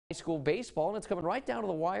High school baseball, and it's coming right down to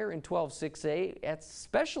the wire in 12-6A,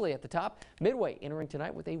 especially at the top. Midway entering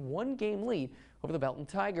tonight with a one-game lead over the Belton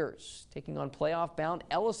Tigers, taking on playoff-bound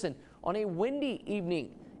Ellison on a windy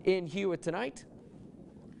evening in Hewitt tonight.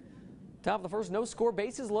 Top of the first, no score,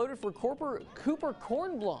 bases loaded for Cooper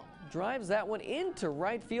Kornblom. Drives that one into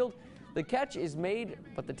right field. The catch is made,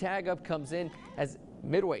 but the tag up comes in as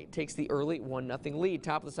Midway takes the early 1-0 lead.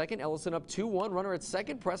 Top of the second, Ellison up 2-1. Runner at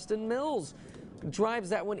second, Preston Mills drives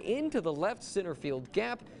that one into the left center field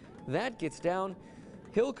gap. That gets down.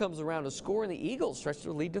 Hill comes around to score, and the Eagles stretch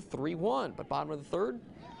their lead to 3-1. But bottom of the third,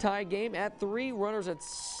 tie game at 3. Runner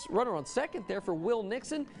on second there for Will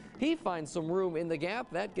Nixon. He finds some room in the gap.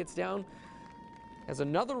 That gets down as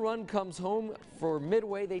another run comes home for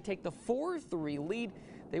Midway. They take the 4-3 lead.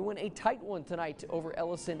 They win a tight one tonight over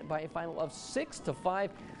Ellison by a final of 6-5.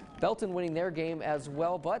 Belton winning their game as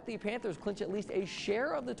well, but the Panthers clinch at least a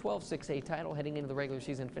share of the 12-6A title heading into the regular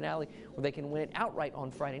season finale, where they can win it outright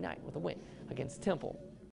on Friday night with a win against Temple.